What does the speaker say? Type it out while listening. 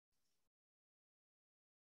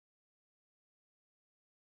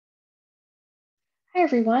Hi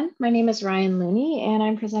everyone, my name is Ryan Looney and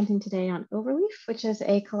I'm presenting today on Overleaf, which is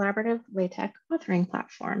a collaborative LaTeX authoring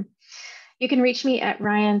platform. You can reach me at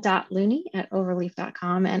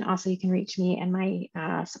ryan.looney@overleaf.com, and also you can reach me and my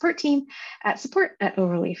support team at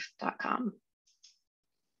support@overleaf.com.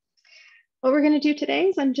 What we're going to do today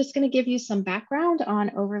is I'm just going to give you some background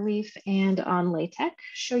on Overleaf and on LaTeX,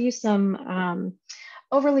 show you some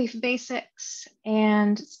Overleaf basics,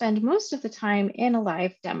 and spend most of the time in a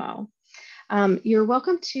live demo. You're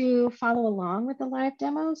welcome to follow along with the live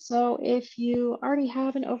demo. So if you already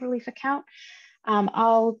have an Overleaf account,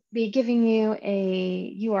 I'll be giving you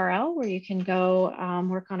a URL where you can go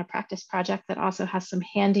work on a practice project that also has some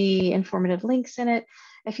handy informative links in it.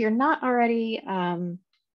 If you're not already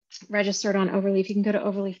registered on Overleaf, you can go to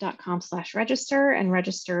overleaf.com/register and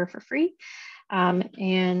register for free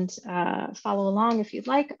and follow along if you'd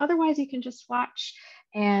like. Otherwise, you can just watch,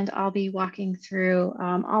 and I'll be walking through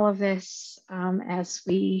all of this as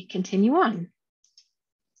we continue on.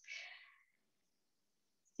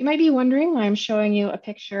 You might be wondering why I'm showing you a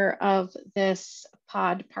picture of this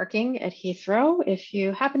pod parking at Heathrow. If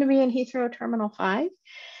you happen to be in Heathrow Terminal 5,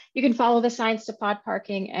 you can follow the signs to pod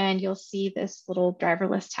parking and you'll see this little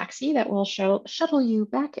driverless taxi that will shuttle you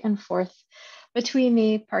back and forth between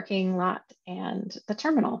the parking lot and the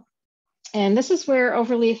terminal. And this is where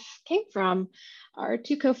Overleaf came from. Our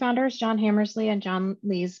two co-founders, John Hammersley and John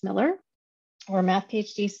Lees-Miller, were math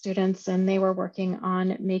PhD students, and they were working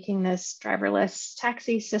on making this driverless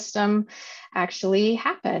taxi system actually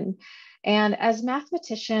happen. And as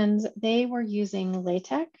mathematicians, they were using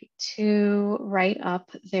LaTeX to write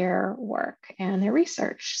up their work and their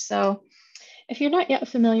research. So if you're not yet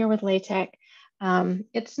familiar with LaTeX,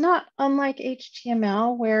 it's not unlike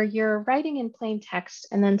HTML, where you're writing in plain text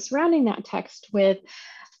and then surrounding that text with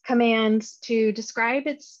commands to describe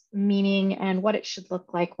its meaning and what it should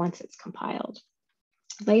look like once it's compiled.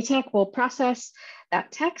 LaTeX will process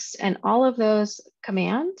that text and all of those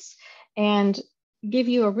commands and give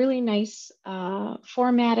you a really nice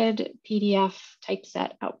formatted PDF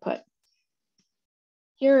typeset output.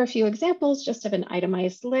 Here are a few examples just of an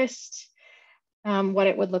itemized list, what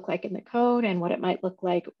it would look like in the code and what it might look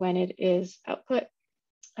like when it is output,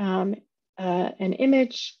 an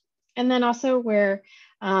image, and then also where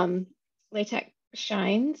LaTeX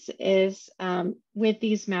shines is with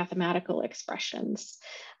these mathematical expressions.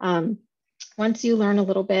 Once you learn a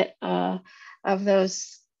little bit of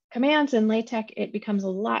those commands in LaTeX, it becomes a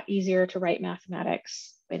lot easier to write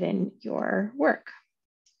mathematics within your work.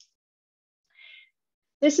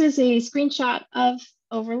 This is a screenshot of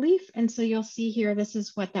Overleaf, and so you'll see here, this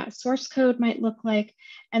is what that source code might look like,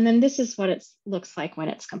 and then this is what it looks like when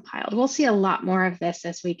it's compiled. We'll see a lot more of this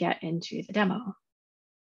as we get into the demo.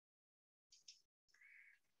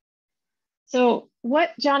 So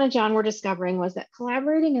what John and John were discovering was that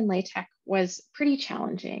collaborating in LaTeX was pretty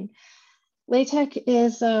challenging. LaTeX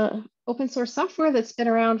is open source software that's been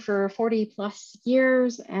around for 40+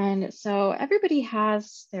 years. And so everybody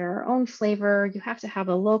has their own flavor. You have to have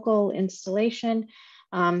a local installation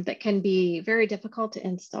that can be very difficult to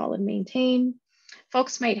install and maintain.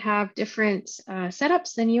 Folks might have different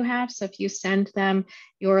setups than you have. So if you send them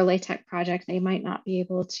your LaTeX project, they might not be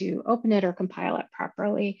able to open it or compile it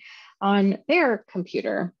properly on their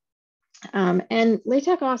computer. And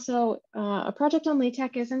LaTeX also, a project on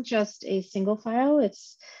LaTeX isn't just a single file,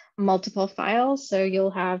 it's multiple files. So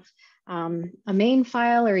you'll have a main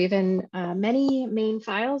file or even many main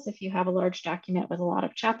files if you have a large document with a lot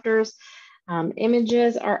of chapters.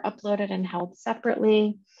 Images are uploaded and held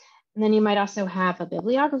separately. And then you might also have a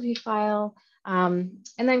bibliography file, and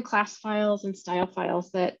then class files and style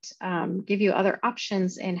files that give you other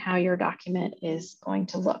options in how your document is going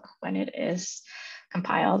to look when it is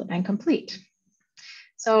compiled and complete.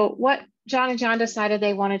 So what John and John decided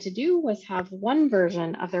they wanted to do was have one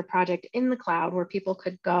version of their project in the cloud where people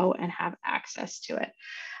could go and have access to it.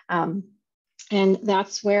 And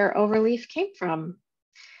that's where Overleaf came from.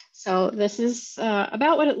 So this is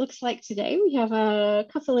about what it looks like today. We have a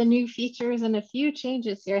couple of new features and a few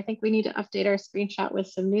changes here. I think we need to update our screenshot with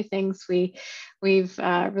some new things we've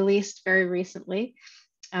released very recently.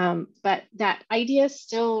 But that idea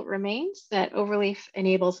still remains, that Overleaf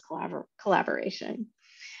enables collaboration.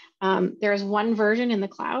 There's one version in the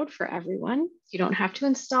cloud for everyone. You don't have to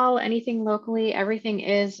install anything locally. Everything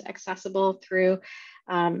is accessible through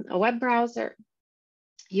a web browser.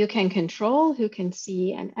 You can control who can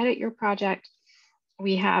see and edit your project.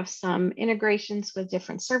 We have some integrations with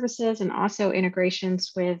different services and also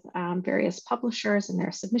integrations with various publishers and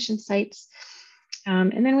their submission sites.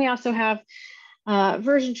 And then we also have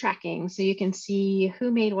version tracking, so you can see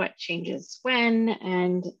who made what changes when,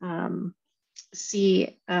 and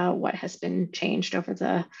see what has been changed over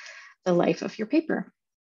the life of your paper.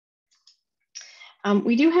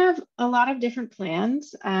 We do have a lot of different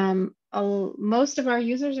plans. Most of our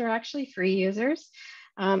users are actually free users.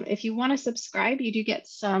 If you want to subscribe, you do get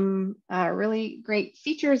some really great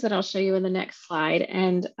features that I'll show you in the next slide.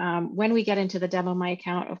 And when we get into the demo, my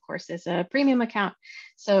account, of course, is a premium account.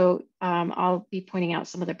 So I'll be pointing out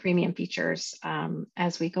some of the premium features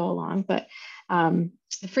as we go along. But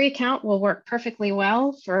the free account will work perfectly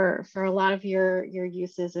well for a lot of your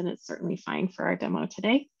uses, and it's certainly fine for our demo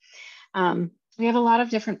today. We have a lot of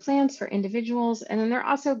different plans for individuals, and then there are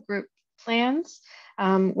also group plans,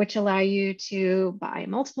 which allow you to buy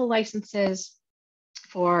multiple licenses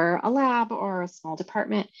for a lab or a small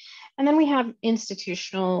department. And then we have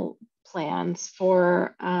institutional plans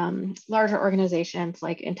for larger organizations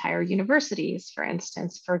like entire universities, for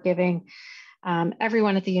instance, for giving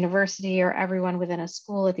everyone at the university or everyone within a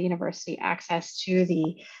school at the university access to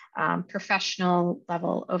the professional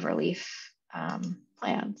level Overleaf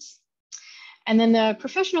plans. And then the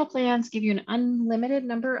professional plans give you an unlimited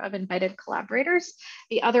number of invited collaborators.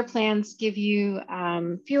 The other plans give you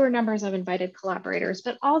fewer numbers of invited collaborators,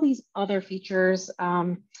 but all these other features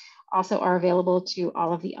also are available to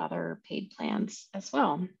all of the other paid plans as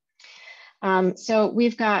well. So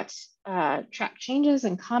we've got track changes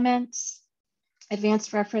and comments,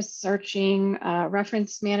 advanced reference searching,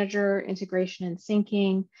 reference manager, integration and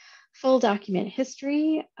syncing, full document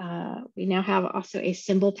history. We now have also a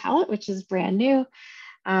symbol palette, which is brand new.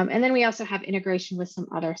 And then we also have integration with some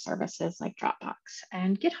other services like Dropbox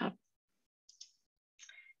and GitHub.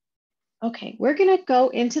 Okay, we're gonna go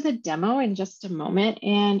into the demo in just a moment.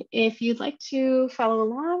 And if you'd like to follow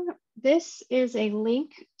along, this is a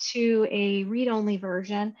link to a read-only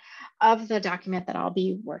version of the document that I'll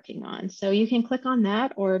be working on. So you can click on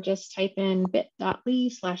that or just type in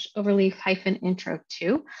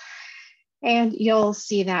bit.ly/overleaf-intro2. And you'll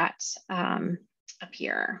see that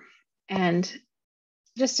appear. And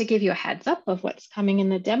just to give you a heads up of what's coming in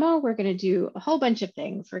the demo, we're going to do a whole bunch of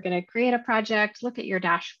things. We're going to create a project, look at your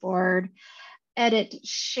dashboard, edit,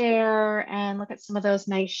 share, and look at some of those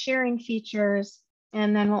nice sharing features.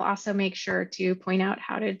 And then we'll also make sure to point out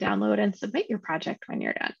how to download and submit your project when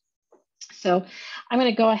you're done. So I'm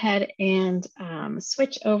going to go ahead and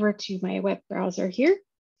switch over to my web browser here.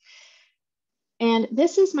 And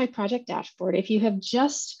this is my project dashboard. If you have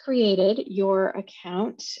just created your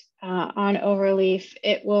account on Overleaf,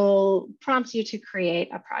 it will prompt you to create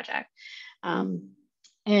a project.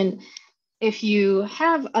 And if you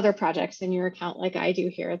have other projects in your account like I do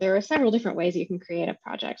here, there are several different ways you can create a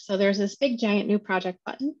project. So there's this big giant new project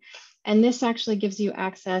button, and this actually gives you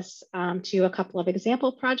access to a couple of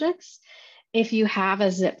example projects. If you have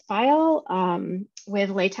a zip file with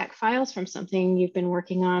LaTeX files from something you've been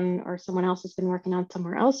working on or someone else has been working on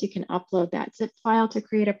somewhere else, you can upload that zip file to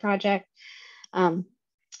create a project.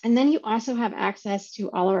 And then you also have access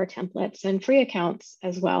to all of our templates, and free accounts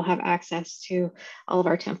as well have access to all of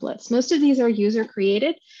our templates. Most of these are user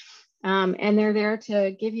created, and they're there to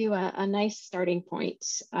give you a nice starting point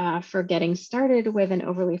for getting started with an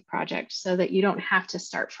Overleaf project so that you don't have to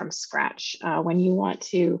start from scratch when you want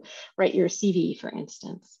to write your CV, for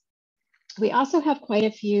instance. We also have quite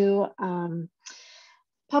a few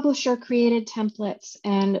publisher created templates,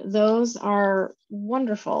 and those are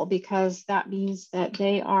wonderful because that means that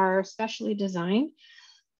they are specially designed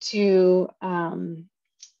to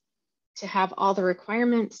have all the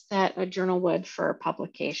requirements that a journal would for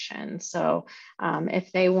publication. So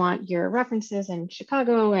if they want your references in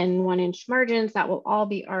Chicago and 1-inch margins, that will all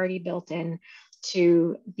be already built in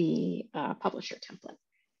to the publisher template.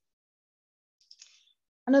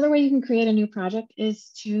 Another way you can create a new project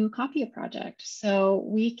is to copy a project. So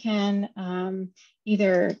we can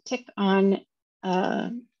either click on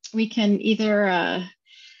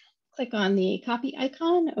click on the copy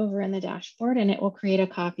icon over in the dashboard, and it will create a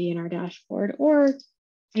copy in our dashboard. Or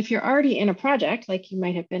if you're already in a project, like you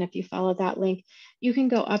might have been if you followed that link, you can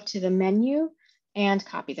go up to the menu and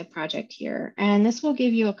copy the project here. And this will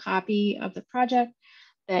give you a copy of the project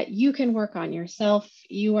that you can work on yourself.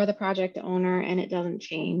 You are the project owner, and it doesn't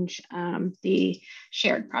change the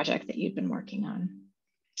shared project that you've been working on.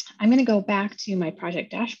 I'm going to go back to my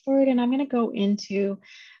project dashboard, and I'm going to go into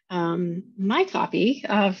my copy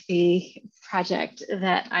of the project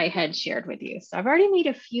that I had shared with you. So I've already made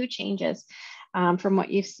a few changes from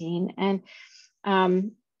what you've seen. And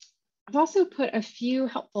I've also put a few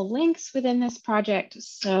helpful links within this project.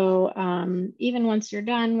 So even once you're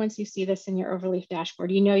done, once you see this in your Overleaf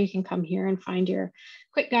dashboard, you know you can come here and find your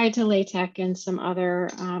quick guide to LaTeX and some other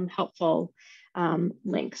helpful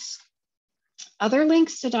links. Other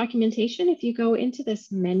links to documentation, if you go into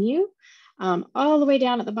this menu, all the way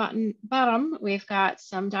down at the bottom, we've got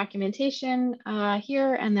some documentation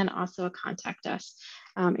here, and then also a contact us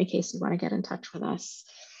in case you want to get in touch with us.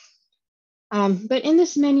 But in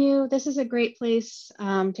this menu, this is a great place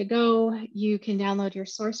to go. You can download your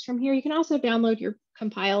source from here. You can also download your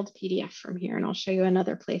compiled PDF from here, and I'll show you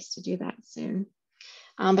another place to do that soon.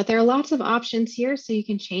 But there are lots of options here, so you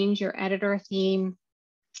can change your editor theme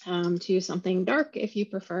to something dark if you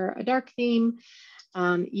prefer a dark theme.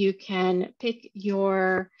 You can pick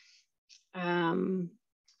your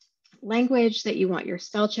language that you want your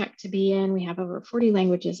spell check to be in. We have over 40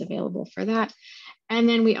 languages available for that. And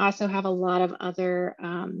then we also have a lot of other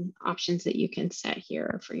options that you can set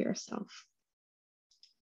here for yourself.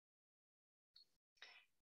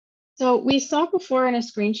 So we saw before in a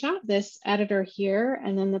screenshot this editor here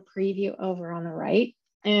and then the preview over on the right.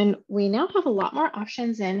 And we now have a lot more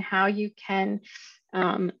options in how you can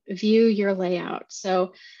view your layout.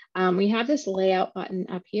 So we have this layout button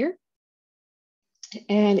up here.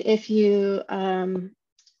 And if you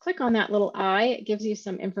click on that little eye, it gives you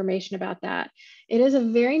some information about that. It is a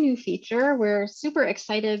very new feature. We're super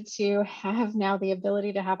excited to have now the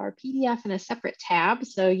ability to have our PDF in a separate tab.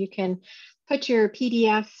 So you can put your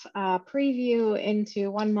PDF preview into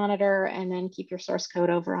one monitor and then keep your source code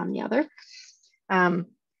over on the other.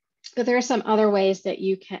 But there are some other ways that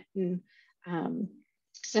you can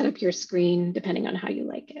set up your screen depending on how you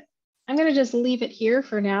like it. I'm going to just leave it here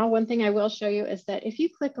for now. One thing I will show you is that if you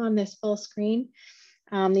click on this full screen,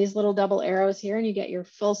 these little double arrows here, and you get your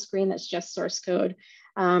full screen that's just source code.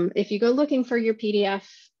 If you go looking for your PDF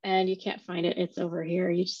and you can't find it, it's over here.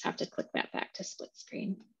 You just have to click that back to split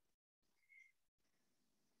screen.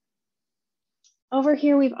 Over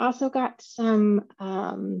here, we've also got some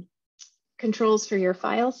controls for your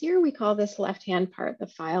files here. We call this left-hand part the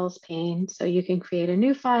files pane. So you can create a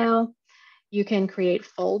new file. You can create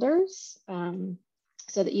folders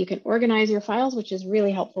so that you can organize your files, which is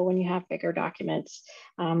really helpful when you have bigger documents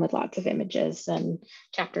with lots of images and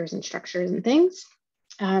chapters and structures and things.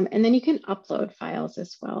 And then you can upload files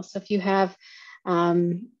as well. So if you have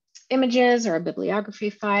images or a bibliography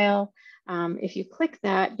file, if you click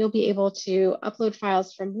that, you'll be able to upload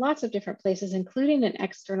files from lots of different places, including an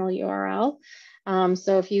external URL.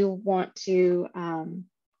 So if you want to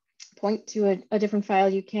point to a different file,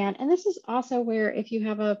 you can. And this is also where, if you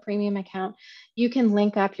have a premium account, you can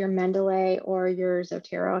link up your Mendeley or your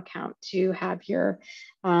Zotero account to have your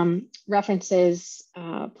references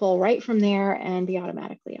pull right from there and be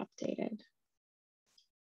automatically updated.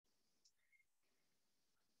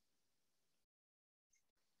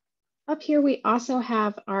 Up here, we also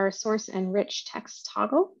have our source and rich text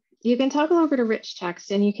toggle. You can toggle over to rich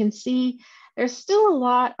text and you can see there's still a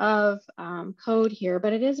lot of code here,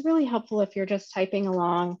 but it is really helpful if you're just typing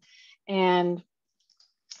along and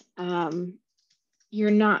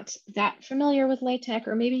you're not that familiar with LaTeX,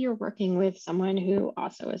 or maybe you're working with someone who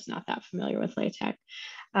also is not that familiar with LaTeX.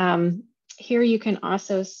 Here you can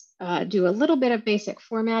also do a little bit of basic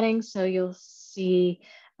formatting. So you'll see,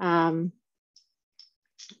 for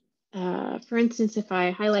instance, if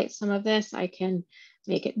I highlight some of this, I can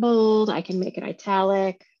make it bold, I can make it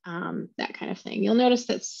italic, that kind of thing. You'll notice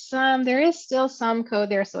that there is still some code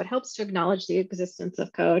there, so it helps to acknowledge the existence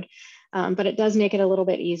of code, but it does make it a little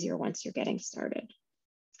bit easier once you're getting started.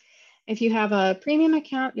 If you have a premium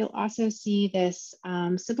account, you'll also see this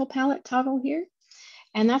simple palette toggle here.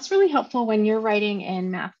 And that's really helpful when you're writing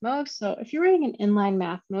in math mode. So if you're writing in inline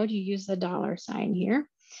math mode, you use the $ here.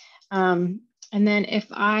 And then if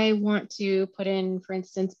I want to put in, for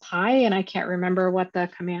instance, pi, and I can't remember what the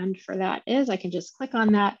command for that is, I can just click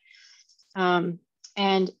on that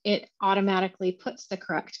and it automatically puts the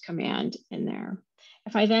correct command in there.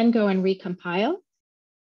 If I then go and recompile,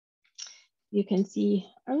 you can see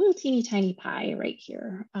our little teeny tiny pi right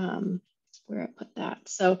here where I put that.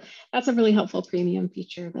 So that's a really helpful premium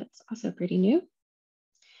feature that's also pretty new.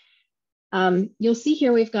 You'll see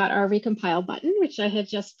here we've got our recompile button, which I had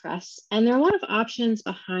just pressed, and there are a lot of options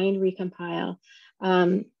behind recompile.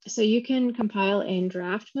 So you can compile in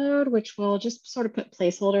draft mode, which will just sort of put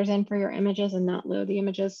placeholders in for your images and not load the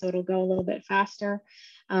images, so it'll go a little bit faster.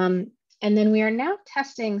 And then we are now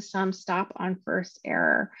testing some stop on first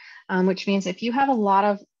error, which means if you have a lot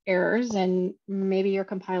of errors and maybe your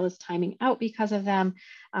compile is timing out because of them,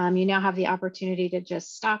 you now have the opportunity to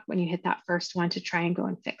just stop when you hit that first one to try and go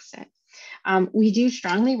and fix it. We do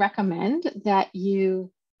strongly recommend that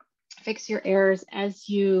you fix your errors as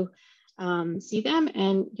you see them,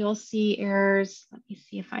 and you'll see errors. Let me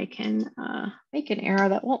see if I can make an error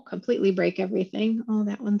that won't completely break everything. Oh,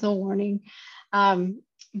 that one's a warning.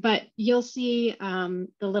 But you'll see the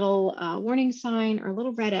little warning sign or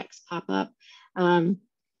little red X pop up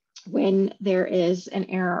when there is an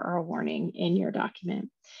error or a warning in your document.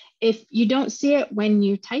 If you don't see it when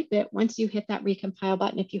you type it, once you hit that recompile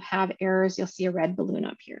button, if you have errors, you'll see a red balloon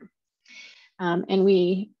up here. And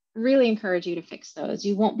we really encourage you to fix those.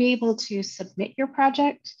 You won't be able to submit your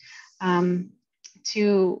project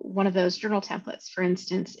to one of those journal templates, for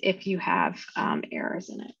instance, if you have errors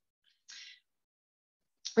in it.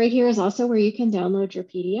 Right here is also where you can download your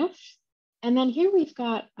PDF. And then here we've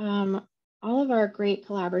got all of our great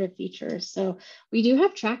collaborative features. So we do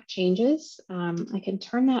have track changes. I can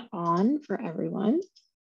turn that on for everyone.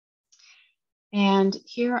 And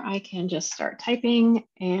here I can just start typing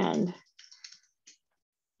and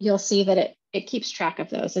you'll see that it keeps track of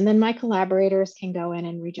those. And then my collaborators can go in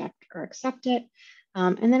and reject or accept it.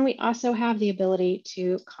 And then we also have the ability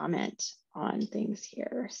to comment on things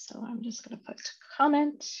here. So I'm just going to put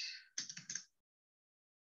comment.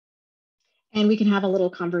 And we can have a little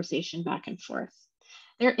conversation back and forth.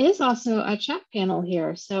 There is also a chat panel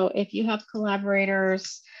here. So if you have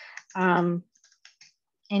collaborators in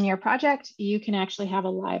your project, you can actually have a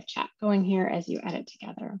live chat going here as you edit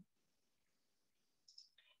together.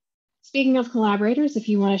 Speaking of collaborators, if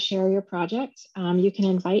you want to share your project, you can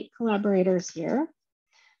invite collaborators here.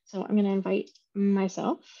 So I'm going to invite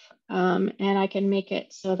myself and I can make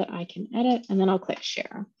it so that I can edit and then I'll click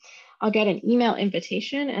share. I'll get an email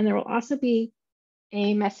invitation and there will also be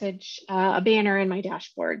a message, a banner in my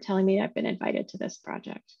dashboard telling me I've been invited to this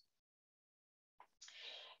project.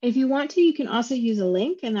 If you want to, you can also use a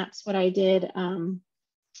link, and that's what I did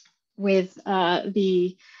with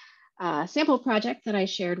the sample project that I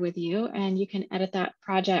shared with you, and you can edit that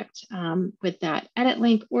project with that edit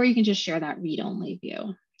link, or you can just share that read-only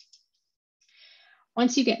view.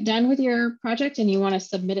 Once you get done with your project and you want to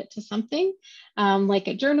submit it to something like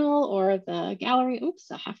a journal or the gallery, oops,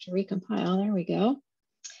 I have to recompile, there we go.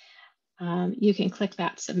 You can click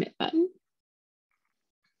that submit button.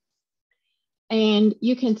 And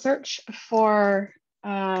you can search for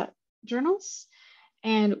journals.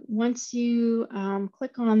 And once you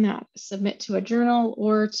click on that submit to a journal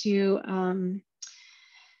or to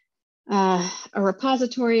a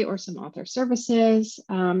repository or some author services,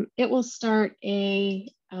 it will start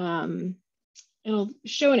it'll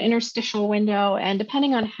show an interstitial window, and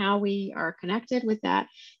depending on how we are connected with that,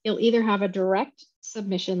 you'll either have a direct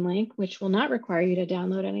submission link, which will not require you to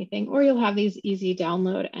download anything, or you'll have these easy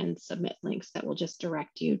download and submit links that will just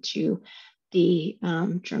direct you to the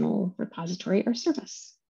journal repository or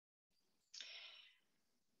service.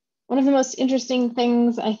 One of the most interesting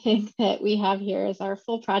things I think that we have here is our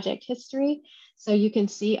full project history. So you can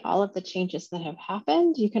see all of the changes that have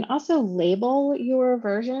happened. You can also label your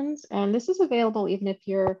versions, and this is available even if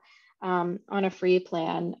you're on a free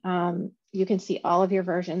plan. You can see all of your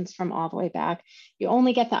versions from all the way back. You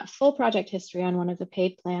only get that full project history on one of the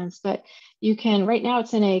paid plans, but you can, right now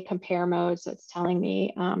it's in a compare mode. So it's telling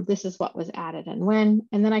me this is what was added and when,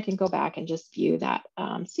 and then I can go back and just view that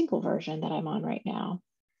single version that I'm on right now.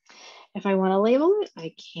 If I want to label it,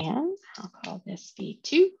 I can. I'll call this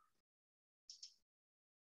V2.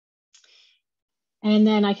 And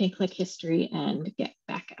then I can click history and get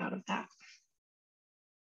back out of that.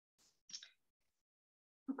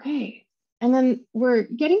 Okay, and then we're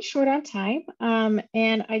getting short on time.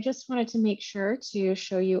 And I just wanted to make sure to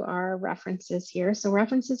show you our references here. So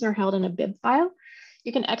references are held in a bib file.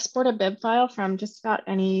 You can export a bib file from just about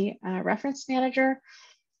any reference manager.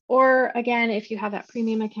 Or again, if you have that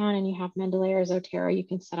premium account and you have Mendeley or Zotero, you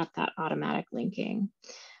can set up that automatic linking.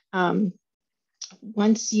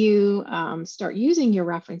 Once you start using your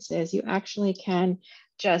references, you actually can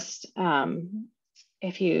just,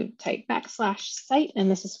 if you type /cite,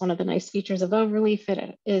 and this is one of the nice features of Overleaf,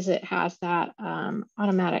 it has that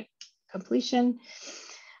automatic completion.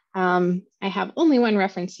 I have only one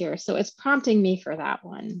reference here, so it's prompting me for that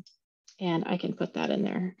one, and I can put that in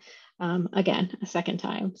there. Again, a second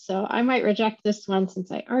time. So I might reject this one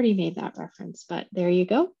since I already made that reference, but there you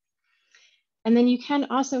go. And then you can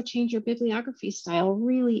also change your bibliography style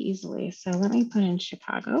really easily. So let me put in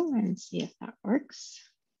Chicago and see if that works.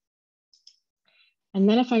 And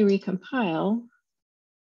then if I recompile,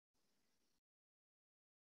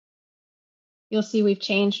 you'll see we've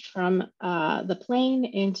changed from the plain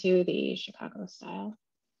into the Chicago style.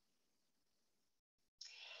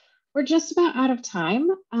 We're just about out of time,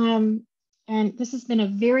 and this has been a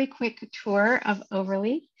very quick tour of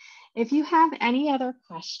Overleaf. If you have any other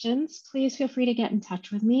questions, please feel free to get in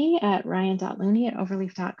touch with me at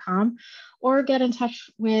ryan.looney@overleaf.com or get in touch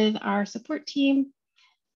with our support team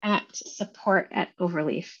at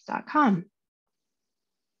support@overleaf.com.